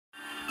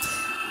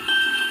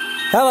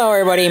Hello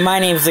everybody, my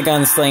name's the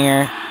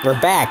Gunslinger.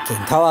 We're back in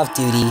Call of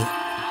Duty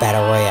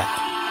Battle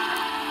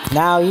Royale.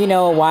 Now you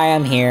know why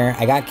I'm here.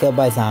 I got killed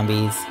by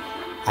zombies.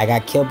 I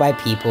got killed by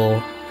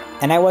people.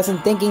 And I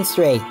wasn't thinking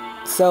straight.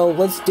 So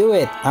let's do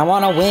it. I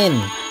want to win.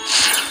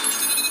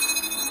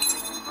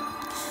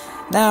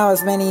 Now,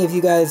 as many of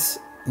you guys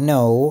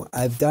know,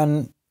 I've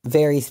done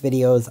various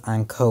videos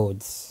on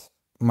codes.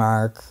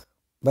 Mark.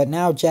 But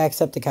now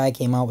Jacksepticeye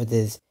came out with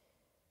his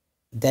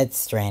Death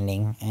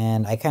Stranding,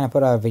 and I kind of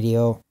put out a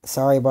video.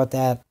 Sorry about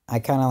that. I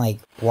kind of like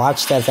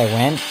watched as I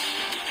went,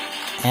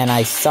 and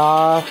I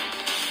saw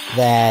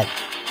that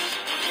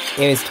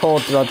it was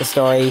told throughout the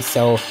story,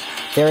 so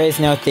there is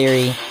no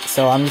theory,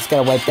 so I'm just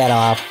gonna wipe that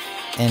off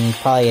in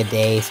probably a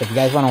day. So if you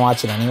guys want to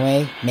watch it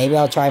anyway, maybe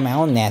I'll try my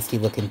own nasty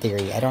looking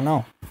theory. I don't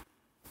know.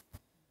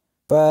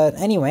 But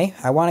anyway,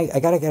 I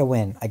gotta get a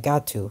win. I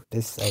got to.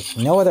 There's like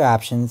no other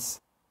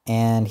options,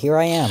 and here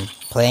I am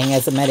playing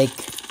as a medic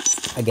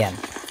again.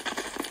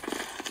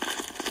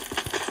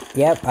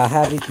 Yep, I'll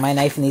have my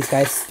knife in these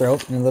guys'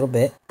 throat in a little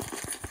bit.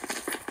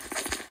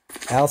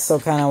 I also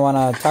kind of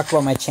want to talk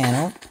about my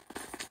channel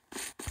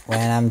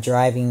when I'm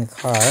driving the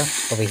car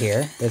over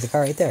here. There's a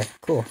car right there.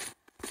 Cool.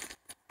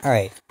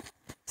 Alright.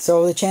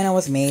 So the channel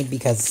was made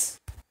because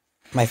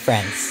my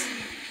friends,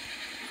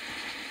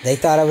 they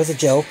thought it was a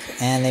joke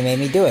and they made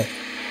me do it.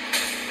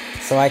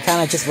 So I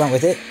kind of just went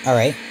with it.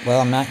 Alright,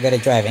 well, I'm not good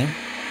at driving,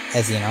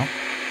 as you know.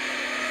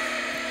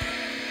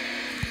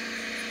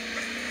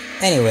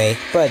 Anyway,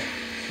 but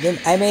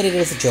I made it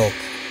as a joke,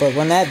 but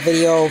when that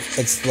video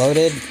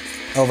exploded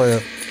over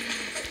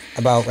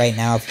about right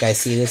now, if you guys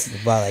see this,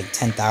 about like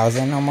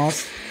 10,000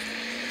 almost,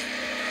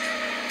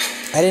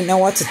 I didn't know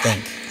what to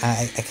think.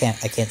 I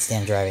can't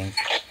stand driving.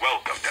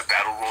 Welcome to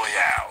Battle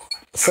Royale.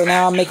 So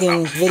now I'm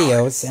making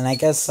videos, and I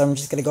guess I'm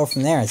just gonna go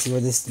from there and see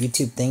where this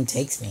YouTube thing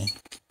takes me.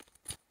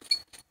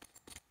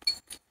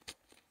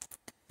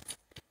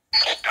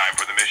 Time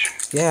for the mission.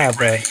 Yeah,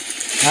 but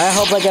I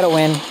hope I get a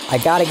win. I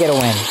gotta get a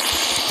win.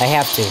 I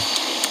have to.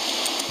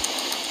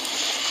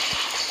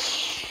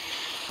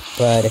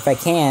 But if I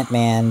can't,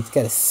 man, it's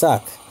gonna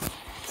suck.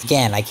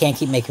 Again, I can't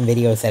keep making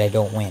videos that I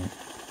don't win.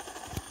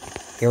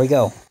 Here we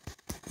go.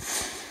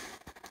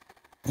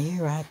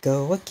 Here I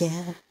go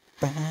again.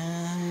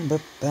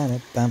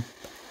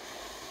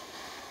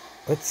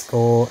 Let's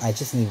go. I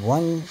just need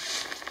one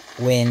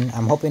win.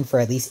 I'm hoping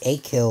for at least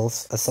 8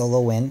 kills, a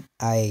solo win.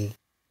 I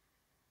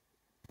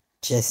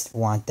just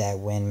want that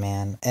win,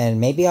 man.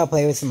 And maybe I'll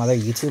play with some other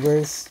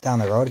YouTubers down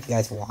the road if you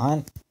guys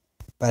want.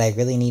 But I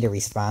really need a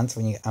response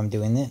when I'm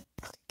doing it.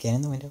 Get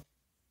in the window.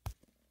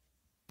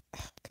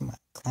 Come on,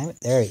 climb it.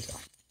 There you go.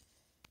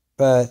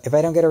 But if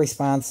I don't get a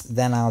response,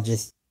 then I'll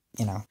just,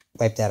 you know,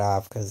 wipe that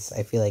off. Because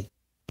I feel like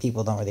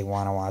people don't really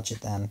want to watch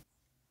it then.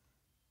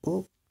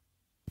 Ooh.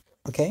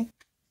 Okay.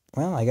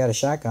 Well, I got a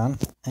shotgun.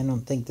 I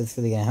don't think that's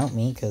really going to help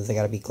me. Because I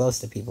got to be close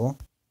to people.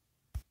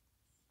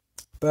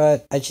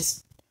 But I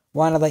just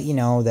want to let you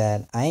know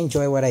that I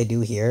enjoy what I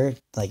do here.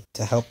 Like,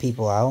 to help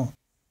people out.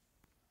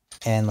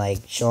 And,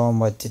 like, show them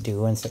what to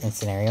do in certain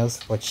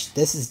scenarios. Which,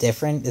 this is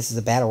different. This is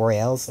a battle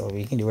royale, so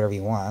you can do whatever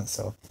you want.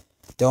 So,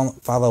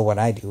 don't follow what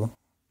I do.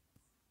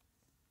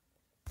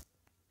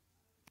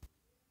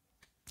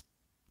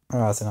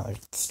 Oh, it's another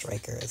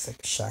striker. It's like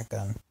a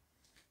shotgun.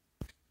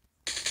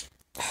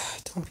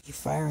 Don't be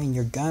firing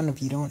your gun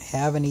if you don't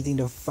have anything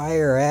to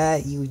fire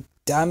at, you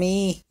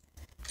dummy.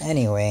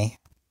 Anyway.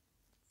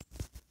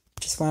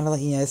 Just want to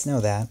let you guys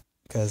know that.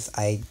 Because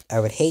I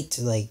would hate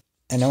to, like,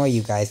 annoy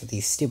you guys with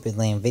these stupid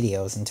lame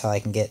videos until I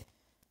can get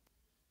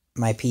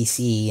my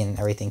PC and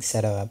everything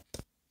set up.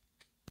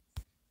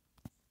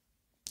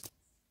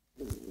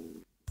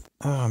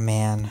 Oh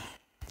man.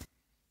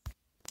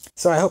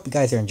 So I hope you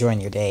guys are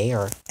enjoying your day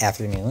or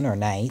afternoon or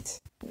night.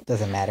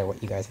 Doesn't matter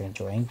what you guys are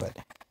enjoying, but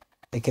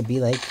it could be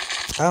like,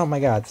 oh my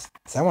god,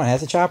 someone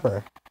has a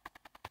chopper.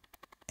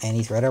 And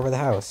he's right over the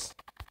house.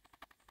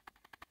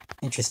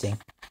 Interesting.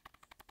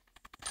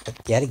 But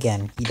yet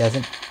again, he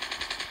doesn't.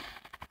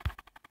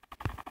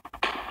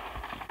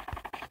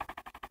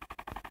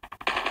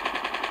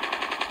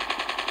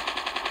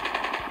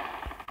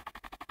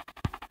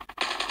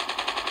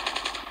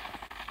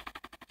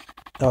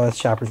 Oh, this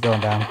chopper's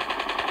going down.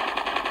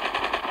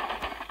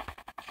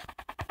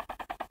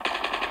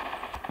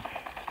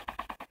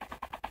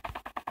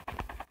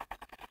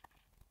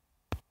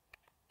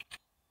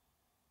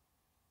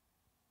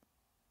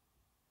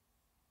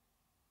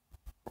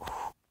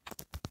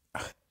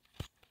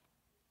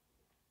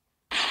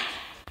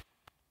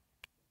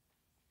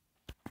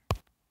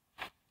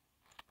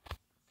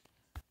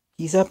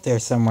 He's up there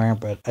somewhere,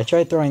 but I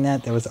tried throwing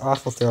that. That was an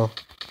awful throw.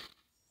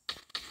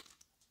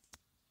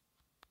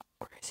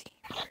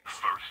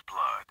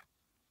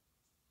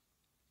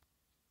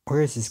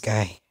 Where is this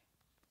guy?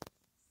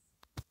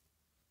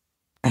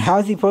 And how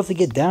is he supposed to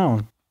get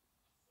down?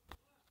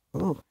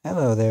 Oh,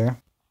 hello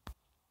there.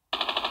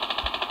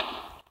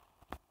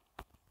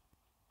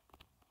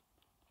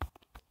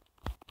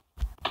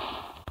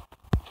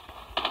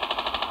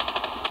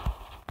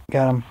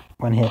 Got him.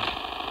 One hit.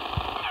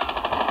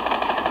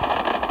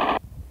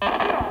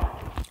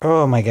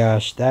 Oh my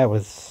gosh, that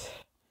was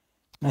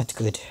not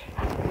good.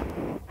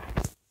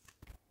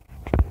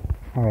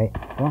 Alright,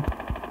 well,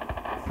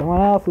 someone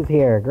else is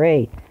here.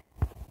 Great.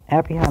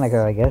 Happy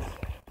Hanukkah, I guess.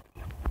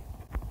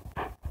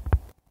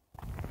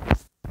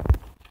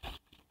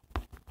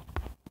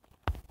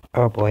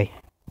 Oh boy.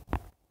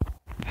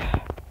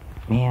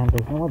 Man,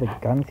 there's no other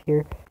guns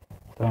here.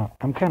 So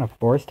I'm kind of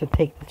forced to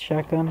take the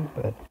shotgun,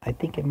 but I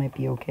think it might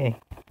be okay.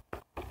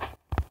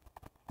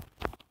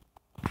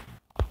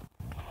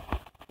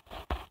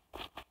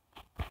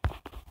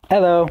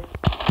 Hello.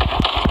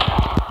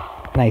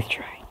 Nice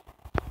try.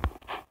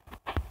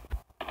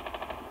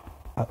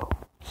 Uh-oh.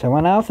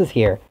 Someone else is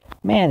here.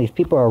 Man, these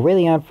people are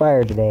really on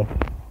fire today.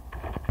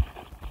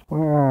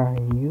 Where are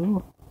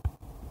you?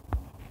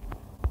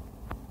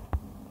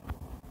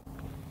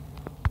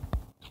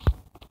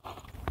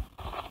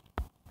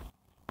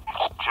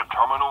 Chip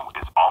terminal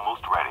is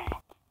almost ready.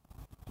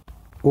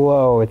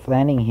 Whoa, it's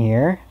landing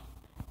here?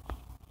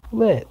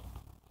 Lit.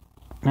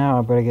 Now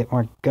I better get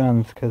more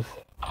guns, because...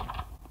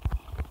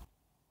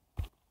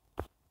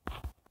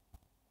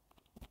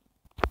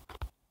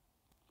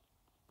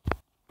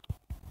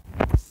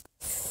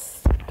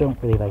 don't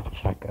really like the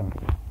shotgun.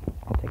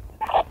 I'll take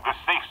that. The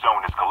safe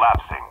zone is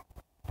collapsing.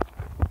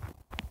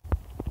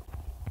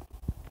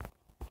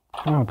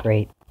 Oh,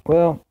 great.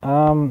 Well,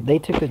 they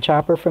took the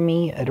chopper from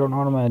me. I don't know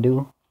what I'm gonna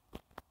do.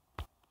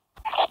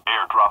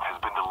 Airdrop has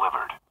been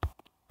delivered.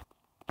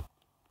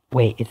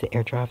 Wait, is the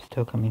airdrop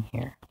still coming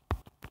here?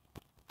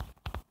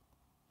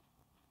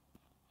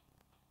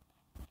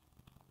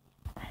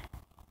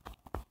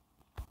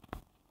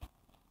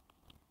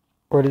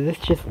 Or did this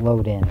just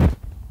load in?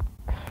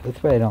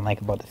 That's what I don't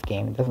like about this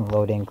game. It doesn't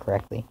load in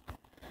correctly.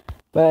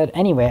 But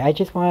anyway, I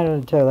just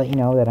wanted to let you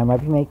know that I might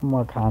be making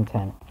more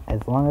content.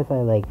 As long as I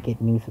like get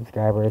new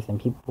subscribers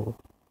and people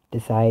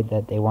decide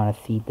that they want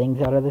to see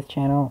things out of this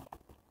channel.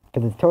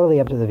 Because it's totally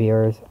up to the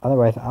viewers.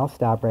 Otherwise, I'll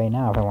stop right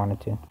now if I wanted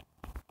to.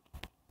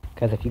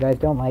 Because if you guys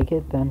don't like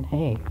it, then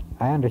hey,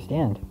 I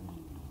understand.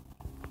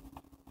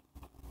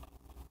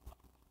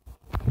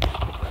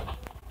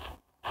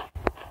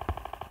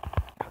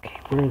 Okay,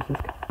 where is this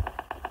guy?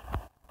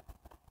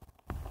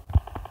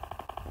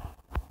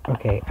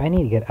 Okay, I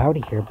need to get out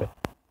of here, but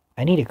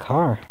I need a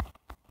car.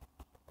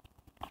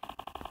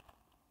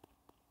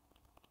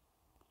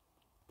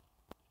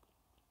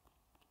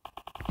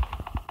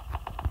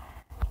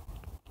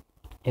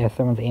 Yeah,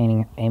 someone's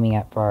aiming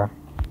at far.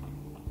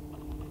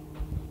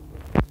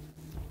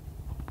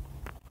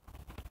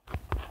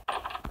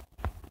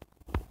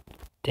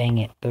 Dang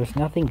it, there's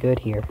nothing good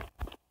here.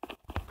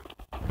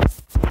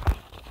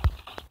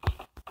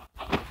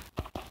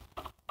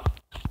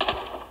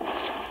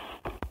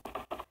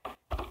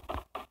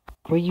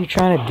 What are you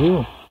trying to do?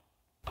 What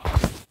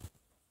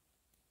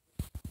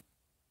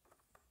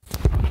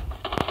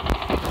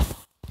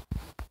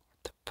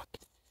the fuck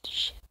is this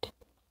shit?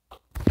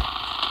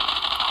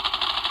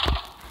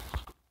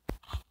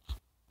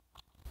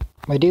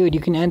 My dude,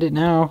 you can end it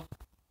now.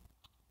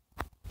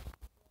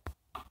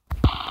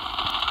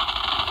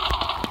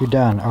 You're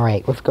done.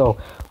 Alright, let's go.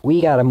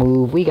 We gotta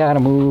move, we gotta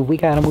move, we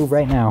gotta move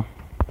right now.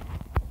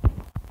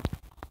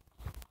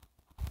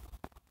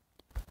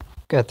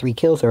 Got 3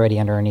 kills already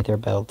underneath our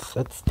belts.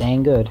 That's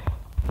dang good.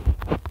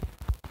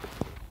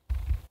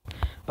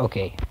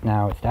 Okay,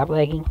 now stop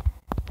lagging.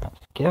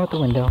 Get out the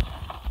window.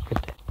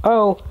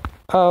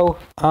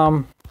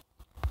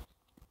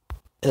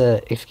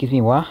 Excuse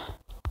me, what?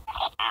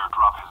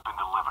 Airdrop has been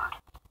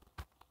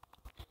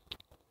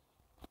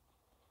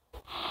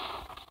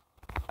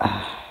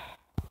delivered.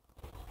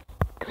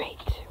 Great.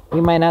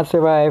 We might not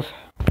survive.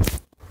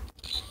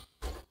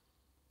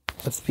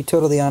 Let's be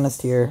totally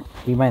honest here.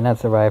 We might not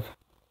survive.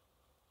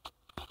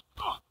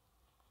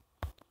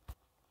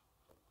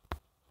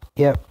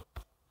 Yep.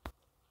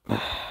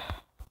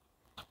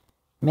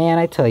 Man,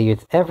 I tell you,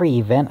 it's every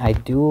event I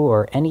do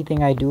or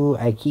anything I do,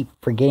 I keep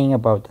forgetting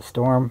about the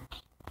storm.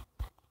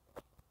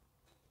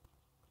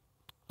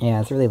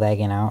 Yeah, it's really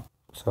lagging out,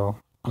 so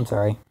I'm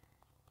sorry.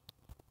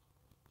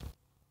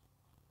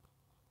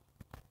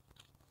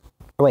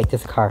 Oh wait,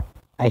 this car.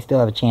 I still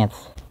have a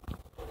chance.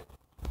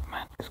 Come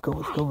on, let's go,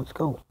 let's go, let's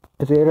go.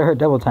 Is it her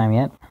double time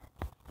yet?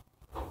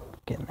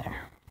 Getting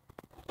there.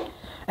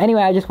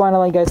 Anyway, I just want to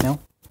let you guys know.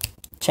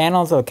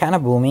 Channels are kind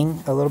of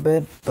booming a little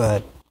bit,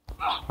 but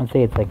I wouldn't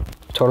say it's like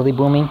totally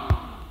booming.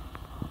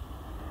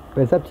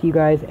 But it's up to you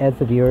guys as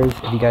the viewers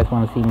if you guys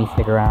want to see me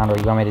stick around or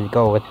you want me to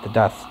go with the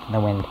dust and the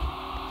wind.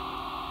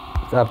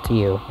 It's up to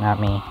you, not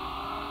me.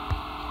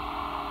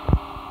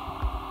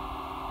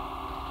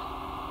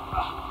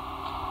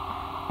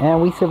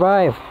 And we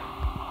survive.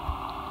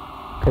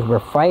 Because we're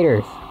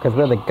fighters. Because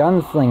we're the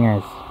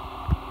gunslingers.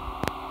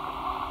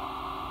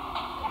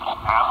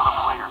 Half of the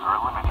players are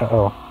eliminated.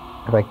 Uh-oh.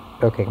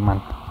 Okay, come on.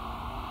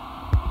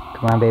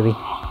 Come on, baby.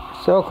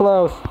 So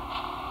close.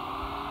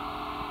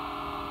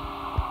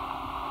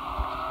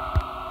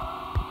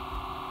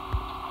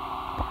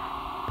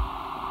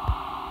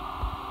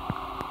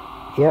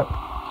 Yep,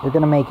 we're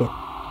gonna make it.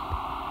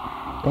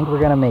 I think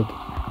we're gonna make it.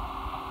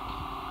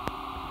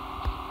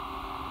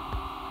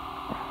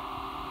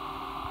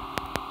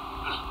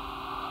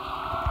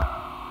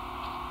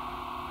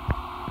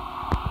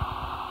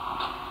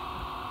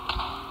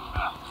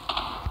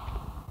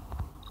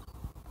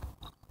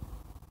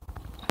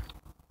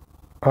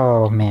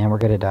 Oh man, we're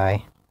gonna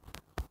die.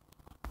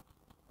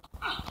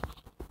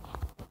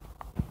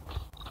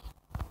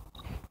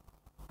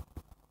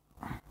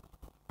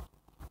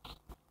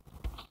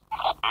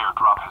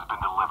 Airdrop has been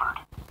delivered.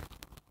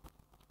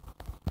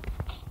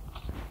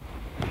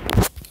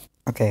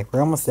 Okay,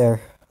 we're almost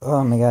there.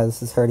 Oh my god,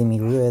 this is hurting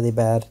me really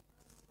bad.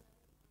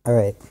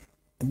 Alright.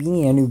 We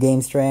need a new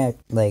game strat.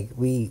 Like,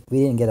 we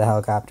didn't get a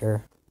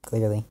helicopter,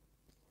 clearly.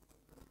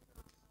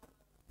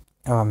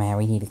 Oh man,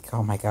 we need to...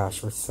 Oh my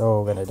gosh, we're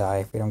so gonna die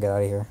if we don't get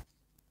out of here.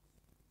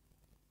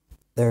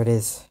 There it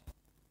is.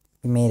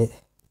 We made it.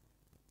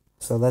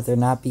 So let there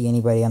not be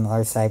anybody on the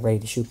other side ready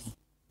to shoot me.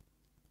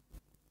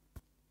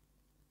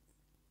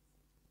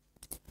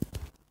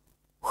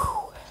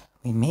 Whew.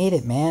 We made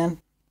it, man.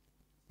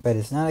 But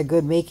it's not a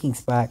good making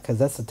spot because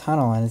that's a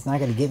tunnel and it's not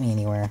going to get me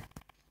anywhere.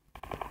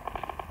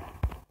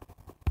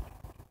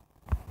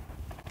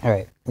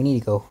 Alright, we need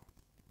to go.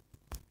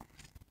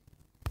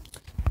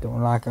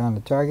 Don't lock on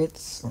the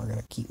targets. We're going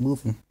to keep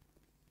moving.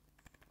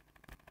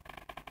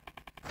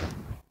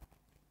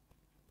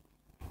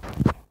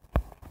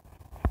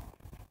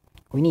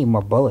 We need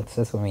more bullets.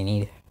 That's what we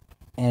need.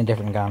 And a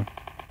different gun.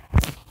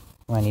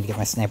 Well, I need to get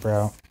my sniper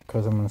out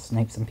because I'm going to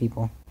snipe some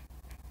people.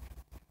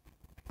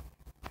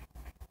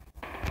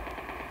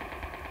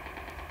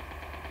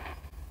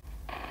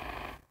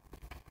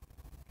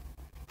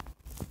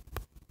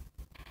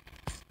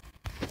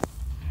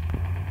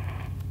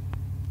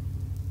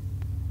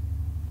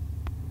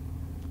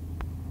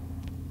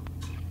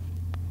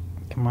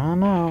 Come on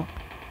now.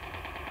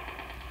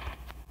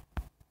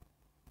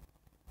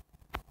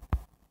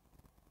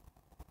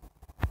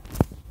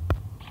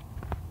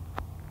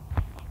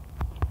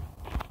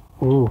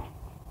 Ooh.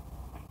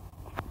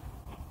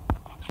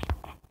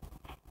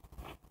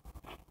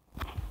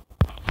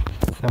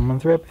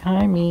 Someone's right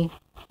behind me.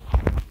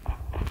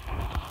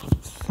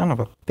 Son of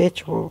a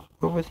bitch.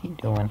 What was he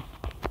doing?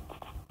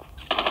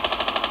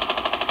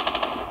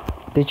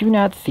 Did you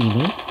not see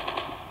me?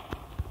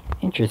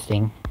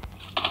 Interesting.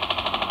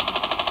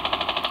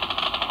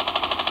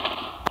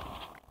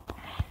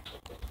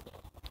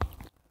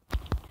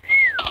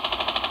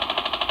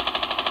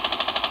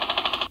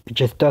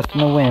 Just dust in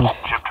the wind.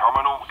 Chip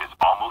terminal is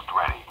almost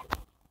ready.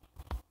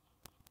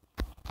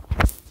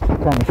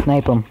 Trying to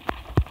snipe him.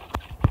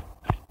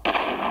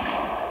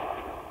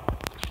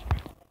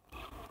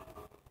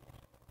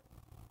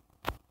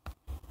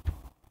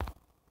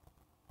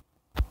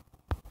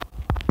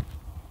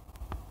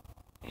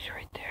 He's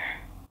right there.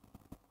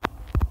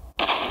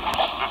 The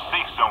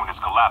safe zone is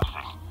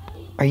collapsing.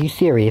 Are you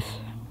serious?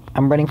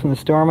 I'm running from the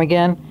storm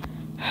again?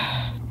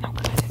 No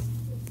good.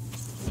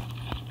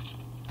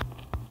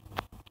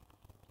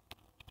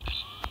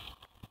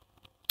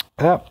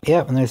 Oh,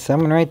 yep, and there's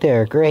someone right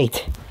there.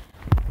 Great.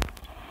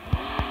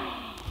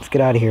 Let's get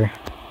out of here.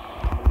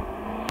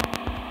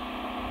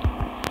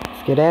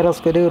 Skedaddle,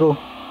 skadoodle.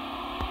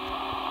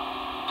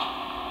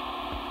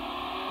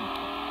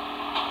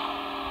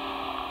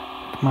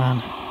 Come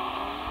on.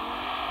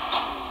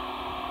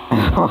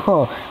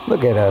 Oh,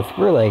 look at us.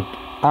 We're like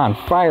on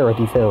fire with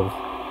these hills.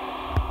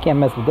 Can't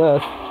mess with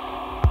us.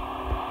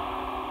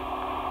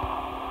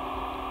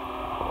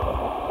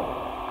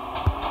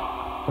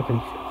 Look at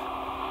these hills.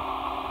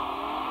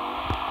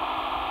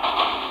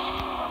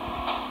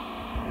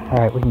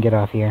 Alright, we can get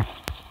off here.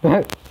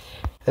 A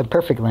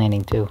perfect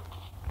landing, too.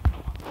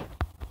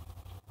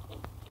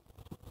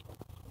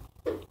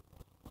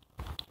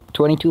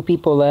 "22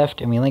 people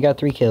left, and we only got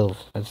 3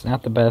 kills. That's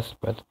not the best,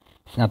 but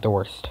it's not the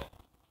worst.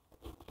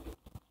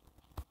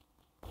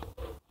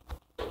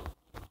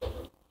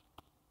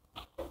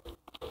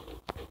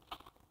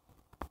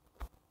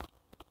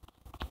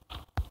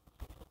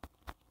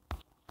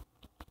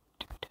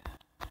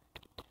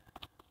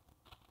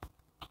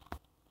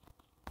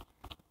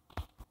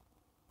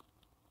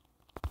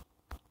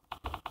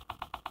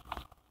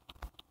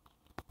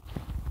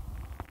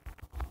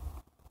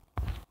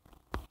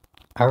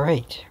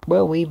 Alright,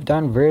 well, we've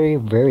done very,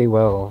 very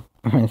well,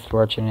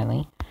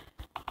 misfortunately.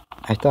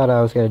 I thought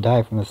I was going to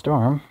die from the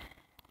storm.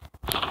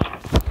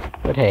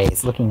 But hey,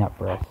 it's looking up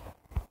for us.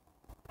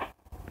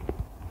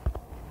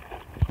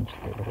 Let's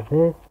get rid of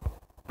this.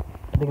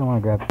 I think I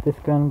want to grab this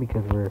gun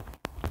because we're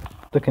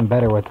looking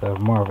better with a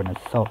more of an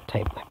assault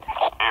type weapon.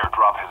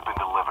 Airdrop has been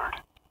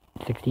delivered.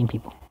 16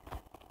 people.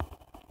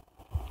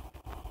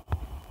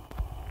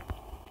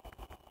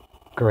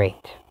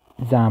 Great.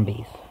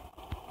 Zombies.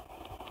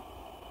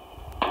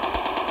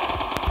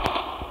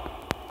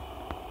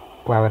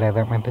 Why would I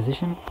alert my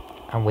position?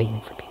 I'm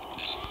waiting for people.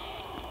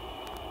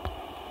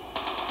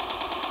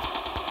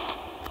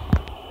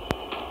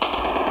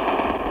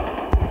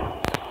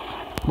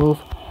 Move.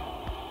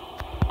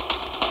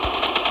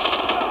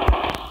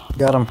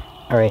 Got him.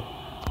 Alright.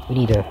 We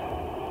need to...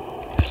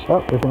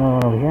 Oh, there's another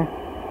one over here.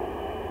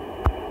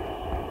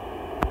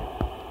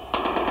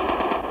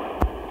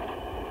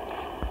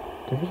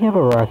 Does he have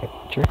a rocket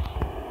launcher?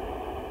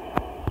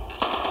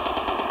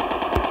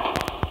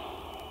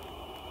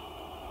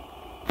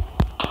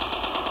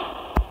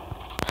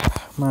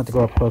 I'm gonna have to go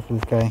up close to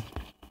this guy.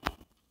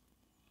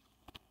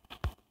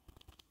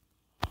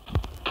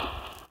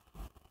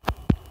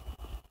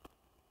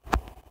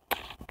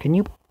 Can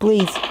you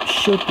please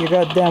shoot your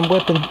goddamn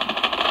weapon?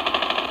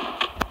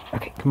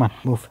 Okay, come on,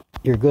 move.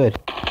 You're good.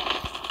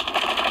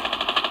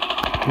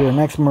 You're the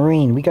next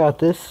Marine. We got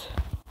this.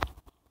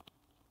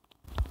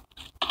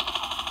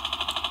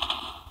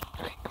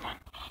 Okay, come on.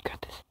 You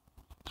got this.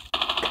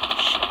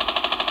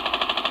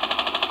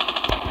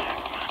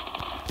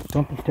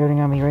 Don't be starting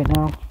on me right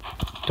now.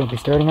 Don't be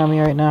starting on me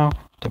right now.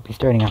 Don't be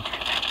starting on me right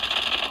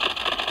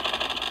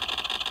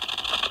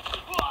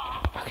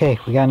now. Okay,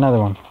 we got another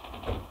one.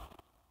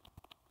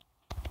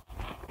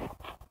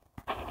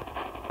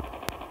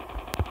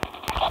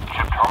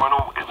 Ship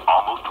terminal is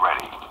almost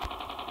ready.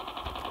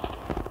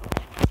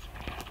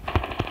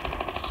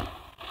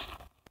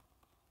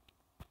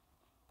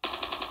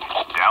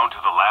 Down to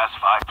the last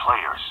 5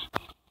 players.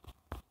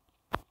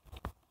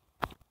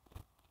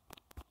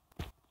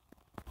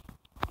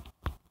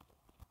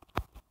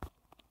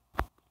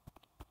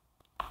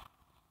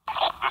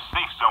 The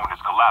safe zone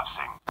is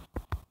collapsing.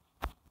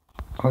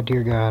 Oh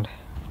dear God.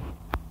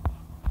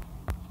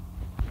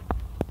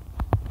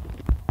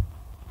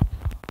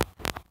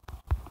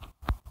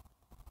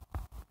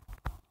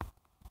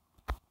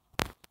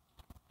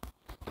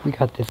 We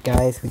got this,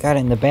 guys. We got it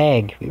in the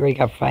bag. We already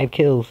got 5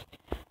 kills.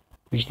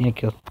 We just need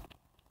to kill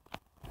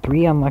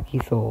 3 unlucky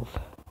souls.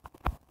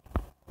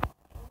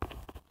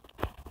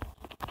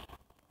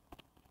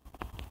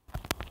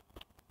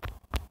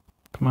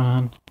 Come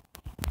on.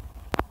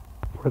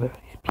 Where are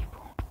these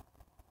people?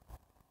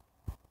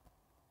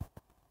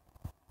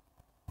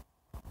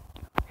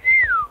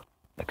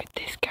 Look at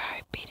this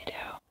guy. Beat it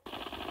out.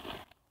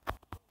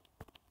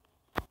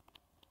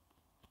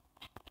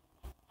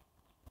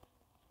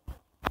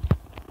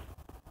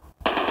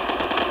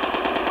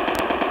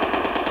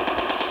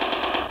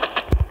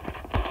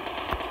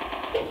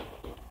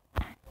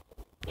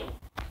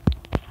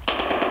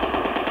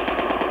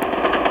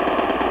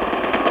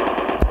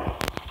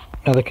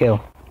 Another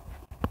kill.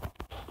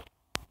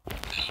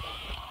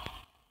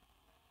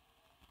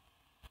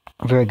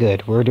 Very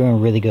good. We're doing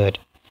really good.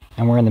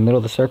 And we're in the middle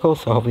of the circle,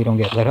 so hopefully we don't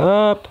get lit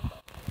up.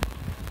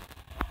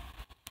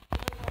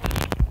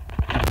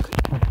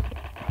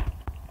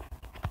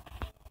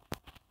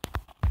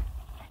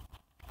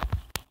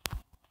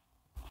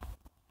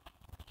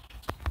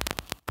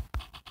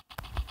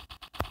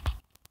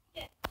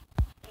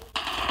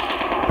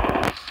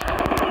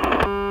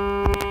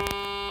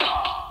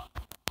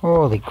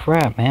 Holy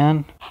crap,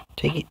 man.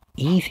 Take it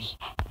easy.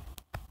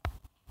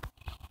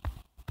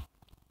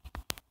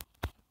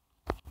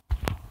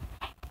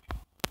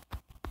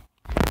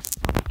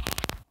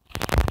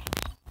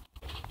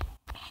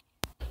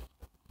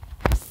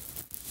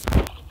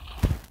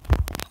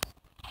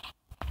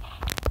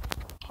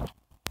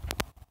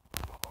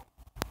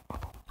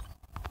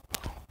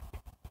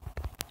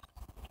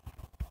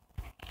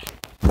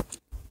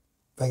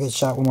 If I get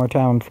shot one more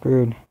time, I'm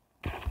screwed.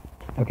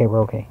 Okay,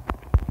 we're okay.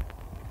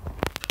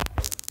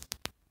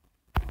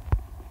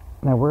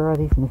 Now, where are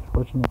these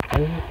misfortunate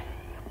players?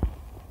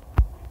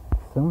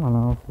 Someone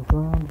else is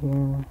around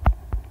here.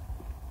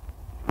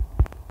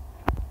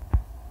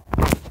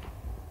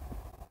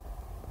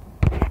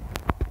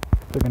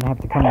 They're gonna have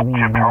to come to me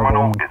Ship in order to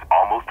terminal win. is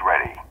almost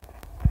ready.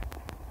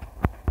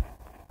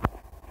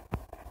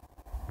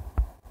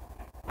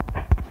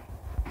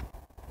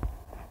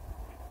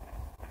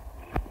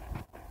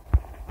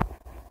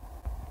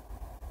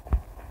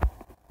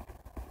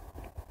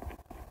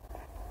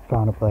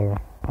 Found a player.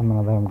 I'm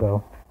gonna let him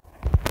go.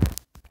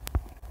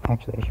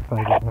 Actually, I should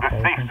probably get him a The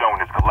player. safe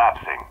zone is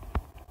collapsing.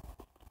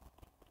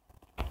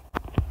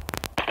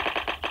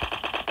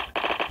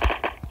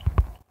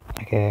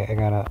 Okay, I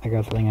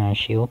got something on a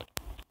shield.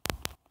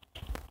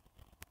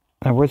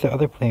 Now, where's the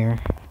other player?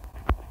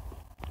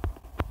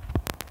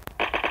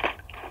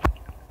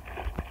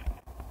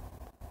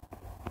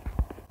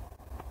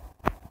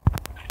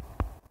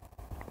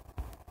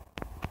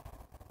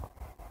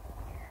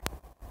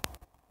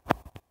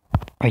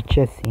 I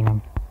just seen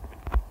him.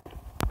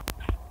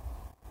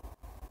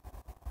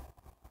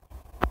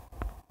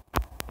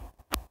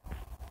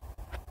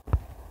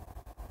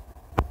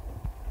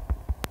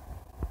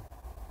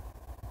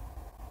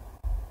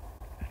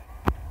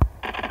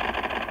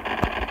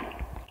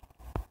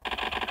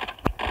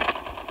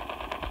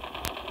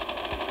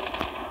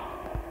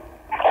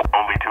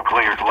 Only 2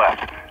 players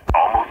left.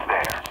 Almost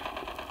there.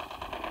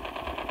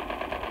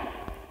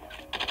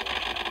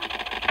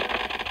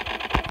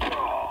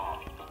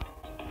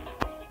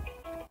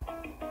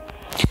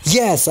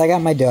 Yes, I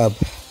got my dub.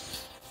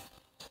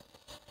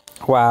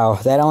 Wow,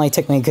 that only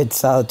took me a good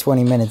solid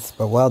 20 minutes,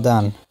 but well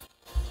done.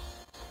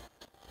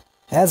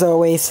 As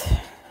always,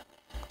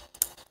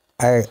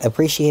 I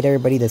appreciate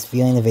everybody that's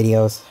viewing the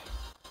videos.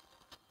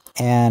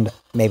 And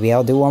maybe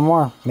I'll do one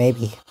more,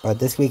 maybe. But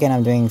this weekend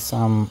I'm doing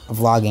some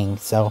vlogging,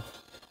 so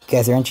if you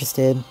guys are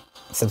interested,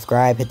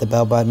 subscribe, hit the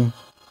bell button.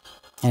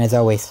 And as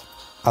always,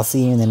 I'll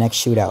see you in the next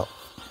shootout.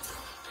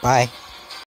 Bye.